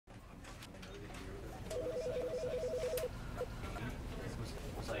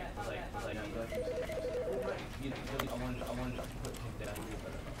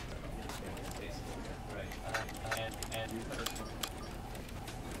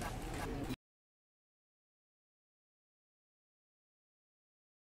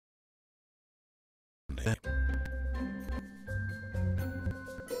Stanley.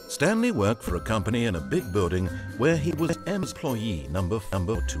 Stanley worked for a company in a big building where he was employee number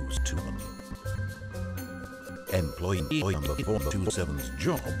 227. Employee number 427's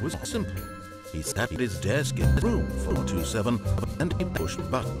job was simple. He sat at his desk in room 427 and he pushed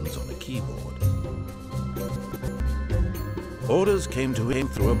buttons on a keyboard. Orders came to him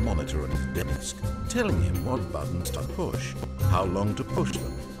through a monitor on his desk, telling him what buttons to push, how long to push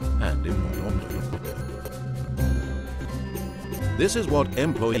them, and in what order. This is what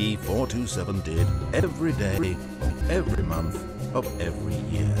employee 427 did every day, of every month, of every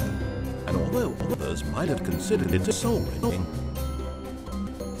year. And although others might have considered it soul-wrenching,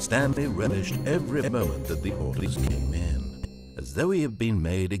 Stanley relished every moment that the orders came in, as though he had been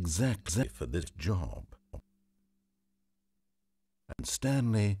made exactly for this job. And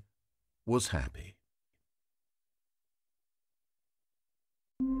Stanley was happy.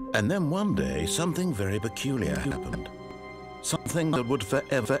 And then one day, something very peculiar happened. Something that would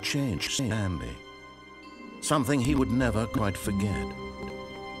forever change Stanley. Something he would never quite forget.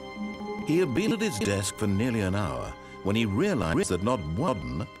 He had been at his desk for nearly an hour when he realized that not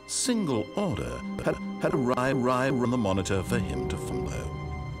one single order had arrived on the monitor for him to follow.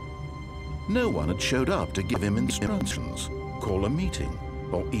 No one had showed up to give him instructions, call a meeting,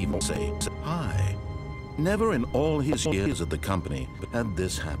 or even say hi. Never in all his years at the company had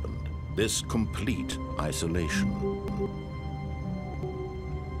this happened, this complete isolation.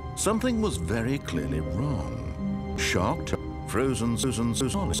 Something was very clearly wrong. Shocked, frozen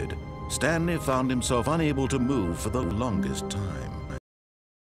solid, Stanley found himself unable to move for the longest time.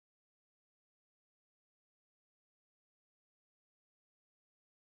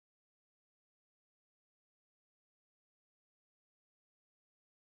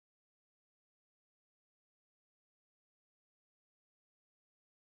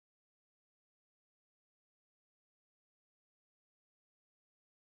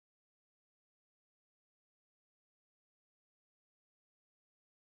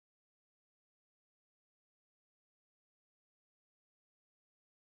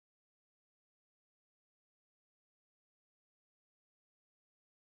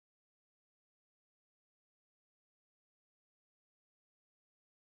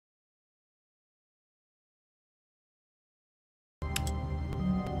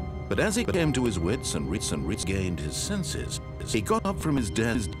 But as he came to his wits and regained his senses, he got up from his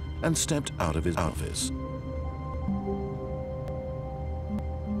desk and stepped out of his office.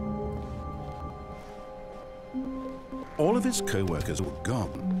 All of his co-workers were gone.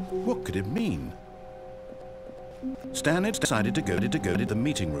 What could it mean? Stanley decided to go to the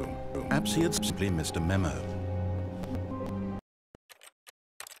meeting room. Perhaps he had simply missed a memo.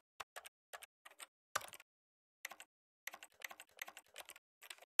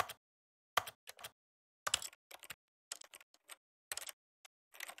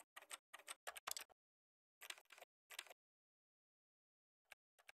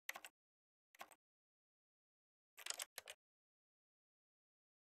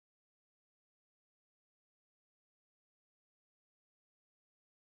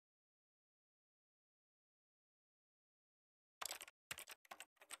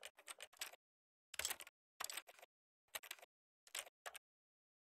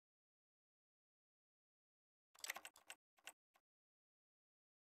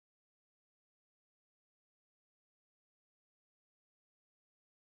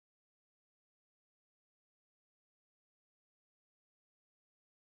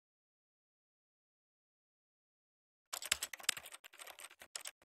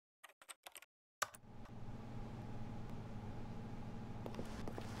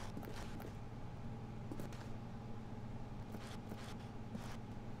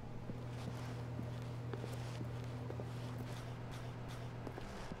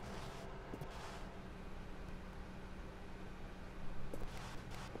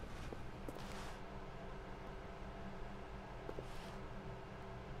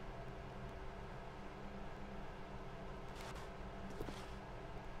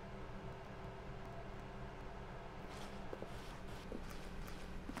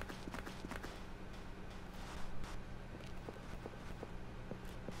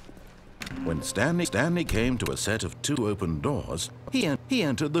 When Stanley came to a set of 2 open doors, he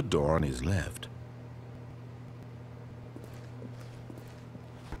entered the door on his left.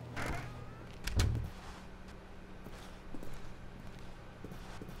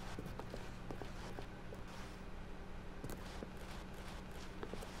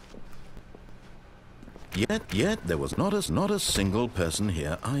 Yet there was not a single person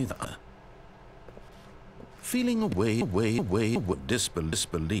here either. Feeling a wave of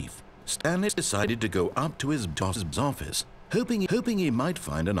disbelief, Stanley decided to go up to his boss's office, hoping he might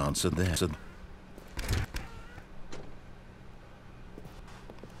find an answer there.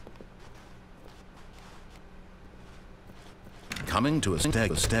 Coming to a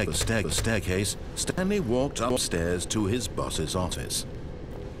staircase, Stanley walked upstairs to his boss's office.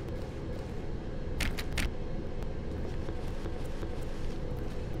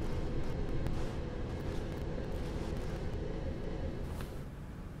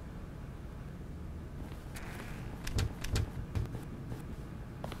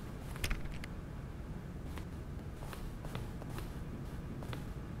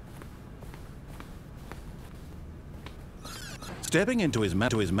 Stepping into his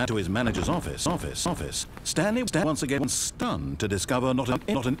manager's office, Stanley was once again stunned to discover not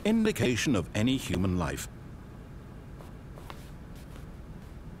an indication of any human life.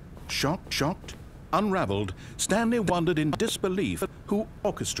 Shocked, unraveled, Stanley wondered in disbelief who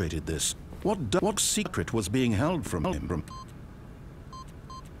orchestrated this. What secret was being held from him?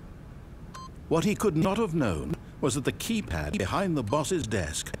 What he could not have known was that the keypad behind the boss's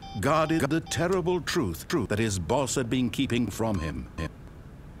desk guarded the terrible truth that his boss had been keeping from him.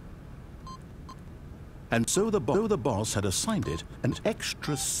 And so the boss had assigned it an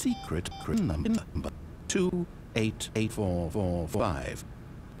extra secret number, 2884445.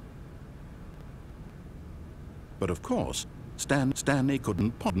 But of course, Stanley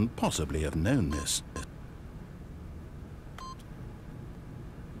couldn't possibly have known this.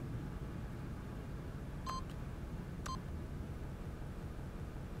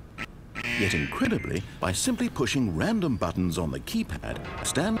 Yet incredibly, by simply pushing random buttons on the keypad,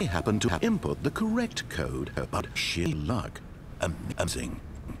 Stanley happened to input the correct code, but sheer luck. Amazing.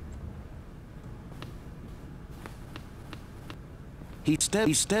 He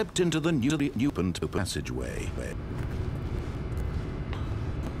stepped into the newly opened passageway.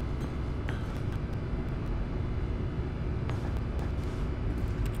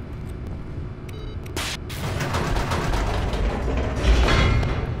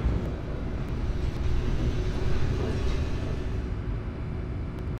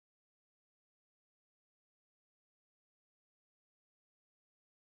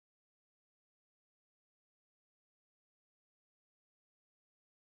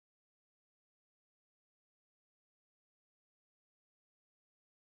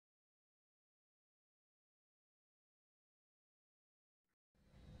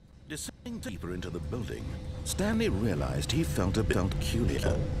 Descending deeper into the building, Stanley realized he felt a bit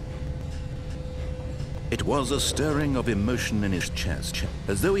peculiar. It was a stirring of emotion in his chest,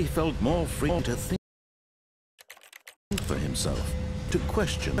 as though he felt more free to think for himself, to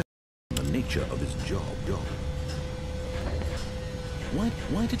question the nature of his job.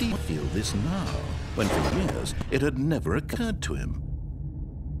 Why did he feel this now, when for years it had never occurred to him?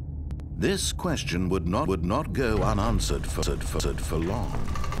 This question would not go unanswered for long.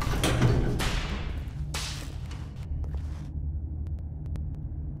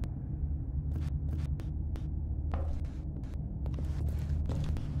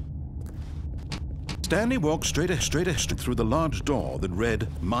 Stanley walked straight through the large door that read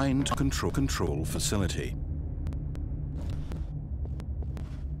Mind Control Facility.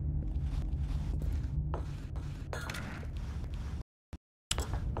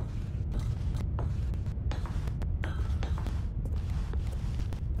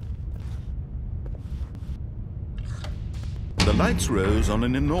 The lights rose on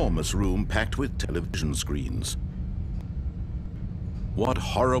an enormous room packed with television screens. What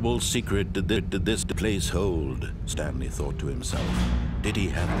horrible secret did this place hold? Stanley thought to himself. Did he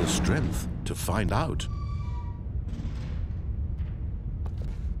have the strength to find out?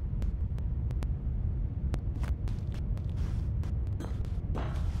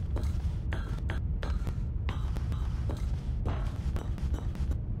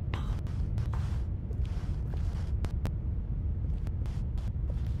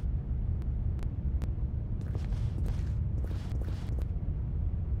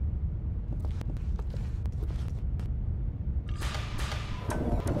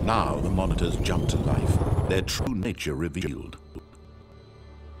 Now the monitors jumped to life, their true nature revealed.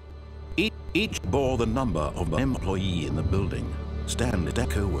 Each bore the number of an employee in the building, Stanley's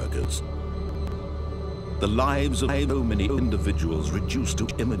co-workers. The lives of so many individuals reduced to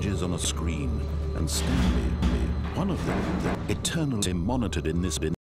images on a screen, and Stanley, one of them, eternally monitored in this